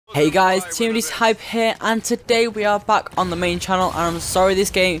Hey guys, TMD's Hype here, and today we are back on the main channel. And I'm sorry this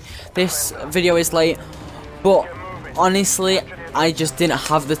video is late, but honestly, I just didn't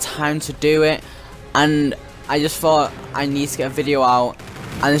have the time to do it, and I just thought I need to get a video out,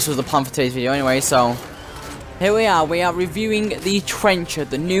 and this was the plan for today's video anyway. So here we are reviewing the Trencher,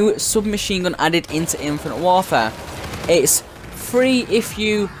 the new submachine gun added into Infinite Warfare. It's free if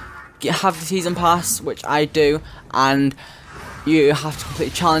you have the season pass, which I do, and you have to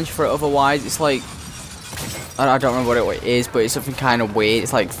complete a challenge for it, otherwise it's like, I don't remember what it is, but it's something kind of weird.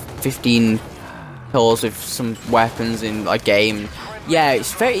 It's like 15 kills with some weapons in a game. Yeah,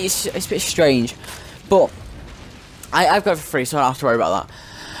 it's a bit strange, but I've got it for free, so I don't have to worry about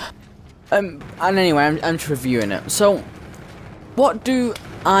that. And anyway, I'm just reviewing it. So, what do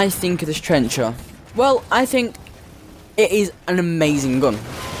I think of this Trencher? Well, I think it is an amazing gun.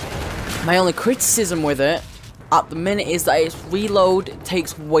 My only criticism with it at the minute is that its reload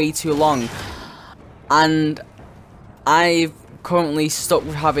takes way too long, and I've currently stuck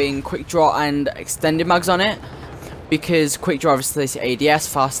with having quick draw and extended mags on it, because quick draw obviously is ADS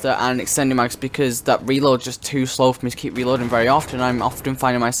faster, and extended mags because that reload just too slow for me to keep reloading very often. I'm often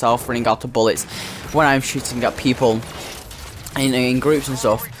finding myself running out of bullets when I'm shooting at people in groups and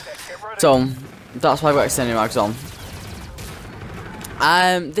stuff, so that's why I've got extended mags on.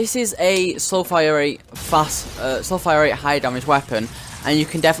 This is a slow fire rate, high damage weapon, and you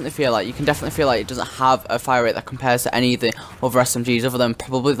can definitely feel like it doesn't have a fire rate that compares to any of the other SMGs, other than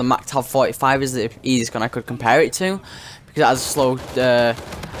probably the MACTAV 45 is the easiest gun I could compare it to, because it has a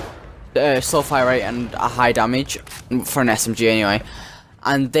slow fire rate and a high damage for an SMG anyway.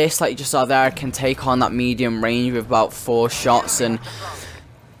 And this, like you just saw there, can take on that medium range with about 4 shots, and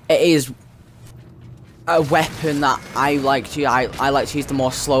it is a weapon that I like to use the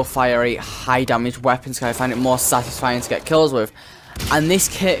more slow fire rate, high damage weapons, because I find it more satisfying to get kills with. And this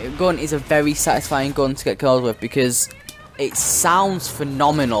gun is a very satisfying gun to get kills with, because it sounds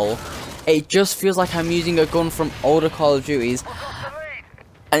phenomenal. It just feels like I'm using a gun from older Call of Duties,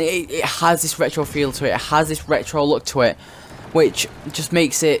 and it has this retro feel to it. It has this retro look to it, which just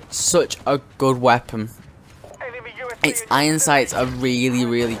makes it such a good weapon. Its iron sights are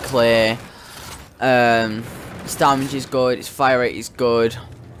really clear. Its damage is good, its fire rate is good.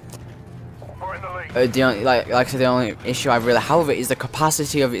 The only, like I said, the only issue I really have with it is the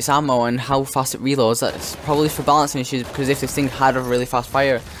capacity of its ammo and how fast it reloads. That's probably for balancing issues, because if this thing had a really fast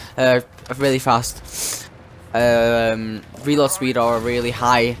reload speed or a really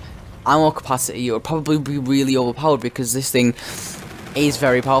high ammo capacity, it would probably be really overpowered, because this thing is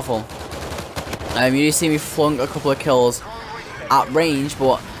very powerful. You do see me flunk a couple of kills at range,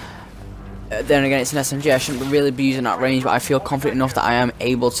 but then again, it's an SMG. I shouldn't really be using that range, but I feel confident enough that I am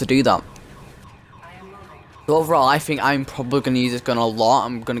able to do that. So overall, I think I'm probably going to use this gun a lot.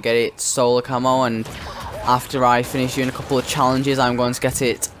 I'm going to get it solar camo, and after I finish doing a couple of challenges, I'm going to get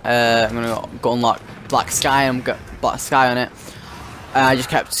it. I'm going to go unlock Black Sky and get Black Sky on it. I just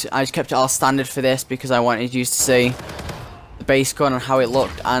kept it all standard for this, because I wanted you to see the base gun and how it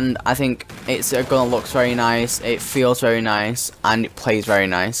looked, and I think it's a gun that looks very nice, it feels very nice, and it plays very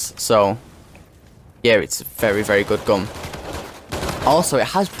nice. So yeah, it's a very good gun. Also, it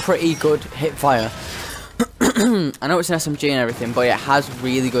has pretty good hip fire. I know it's an SMG and everything, but it has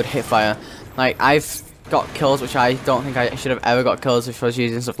really good hip fire. Like, I've got kills which I don't think I should have ever got kills if I was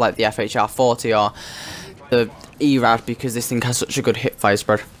using stuff like the FHR 40 or the ERAD, because this thing has such a good hip fire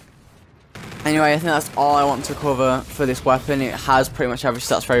spread. Anyway, I think that's all I want to cover for this weapon. It has pretty much every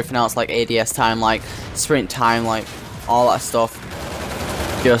stats for everything else, like ADS time, like sprint time, like all that stuff.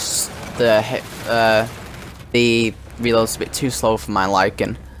 Just the reload's a bit too slow for my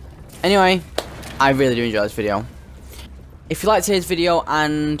liking. Anyway, I really do enjoy this video. If you like today's video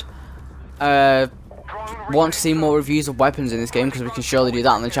and want to see more reviews of weapons in this game, because we can surely do that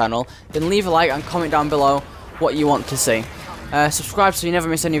on the channel, then leave a like and comment down below what you want to see. Subscribe so you never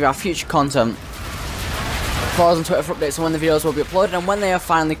miss any of our future content. Follow us on Twitter for updates on when the videos will be uploaded and when they have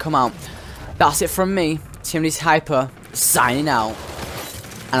finally come out. That's it from me, TMD's Hyper, signing out.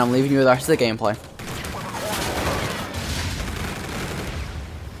 And I'm leaving you with the rest of the gameplay.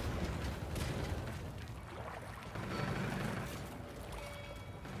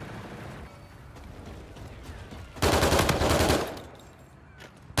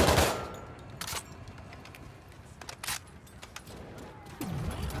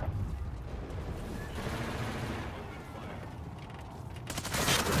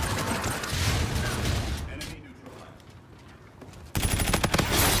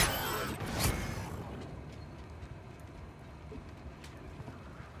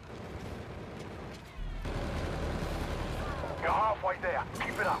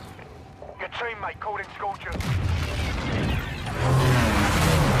 teammate called in scorcher.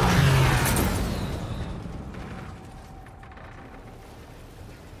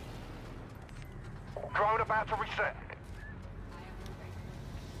 Drone about to reset.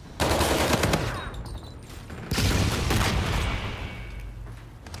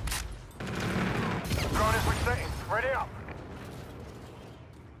 Drone is resetting. Ready up.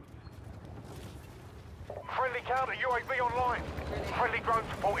 Friendly counter UAV online. Friendly drone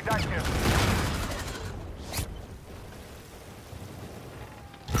support is active.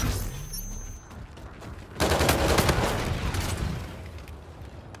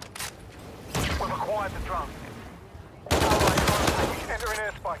 We've acquired the drone. Entering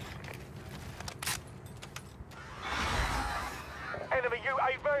airspace. Enemy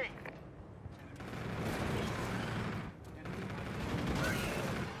UAV.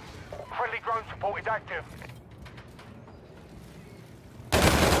 Friendly drone support is active.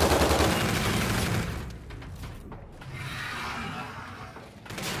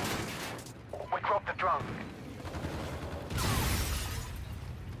 We dropped the drone.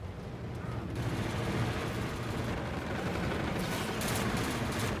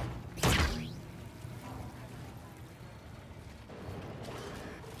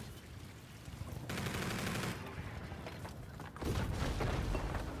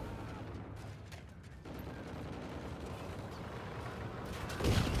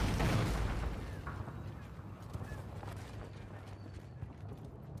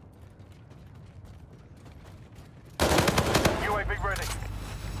 UAV ready.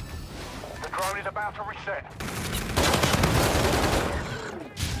 The drone is about to reset.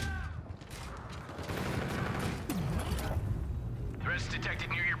 Threats detected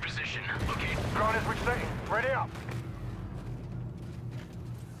near your position. Locate. Drone is resetting. Ready up.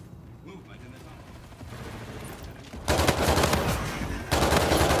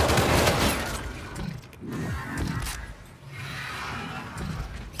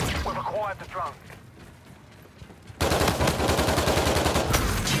 We've acquired the drone.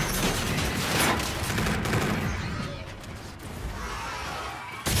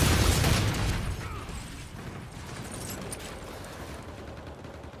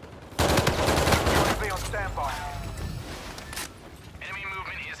 UAV on standby. Enemy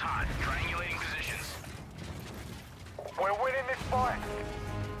movement is hot. Triangulating positions. We're winning this fight.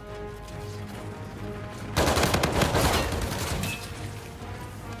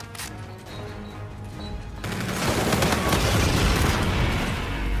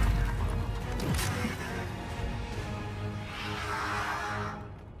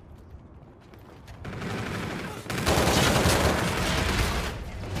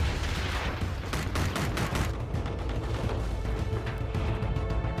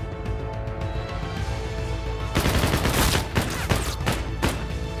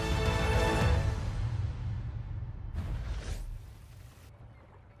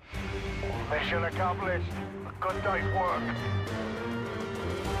 Mission accomplished. A good day's work.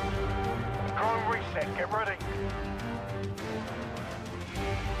 Drone reset. Get ready.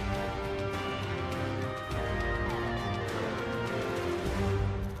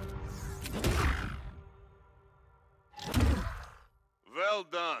 Well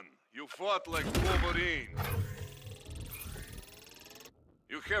done. You fought like Wolverine.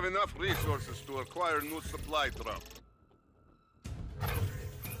 You have enough resources to acquire new supply drop.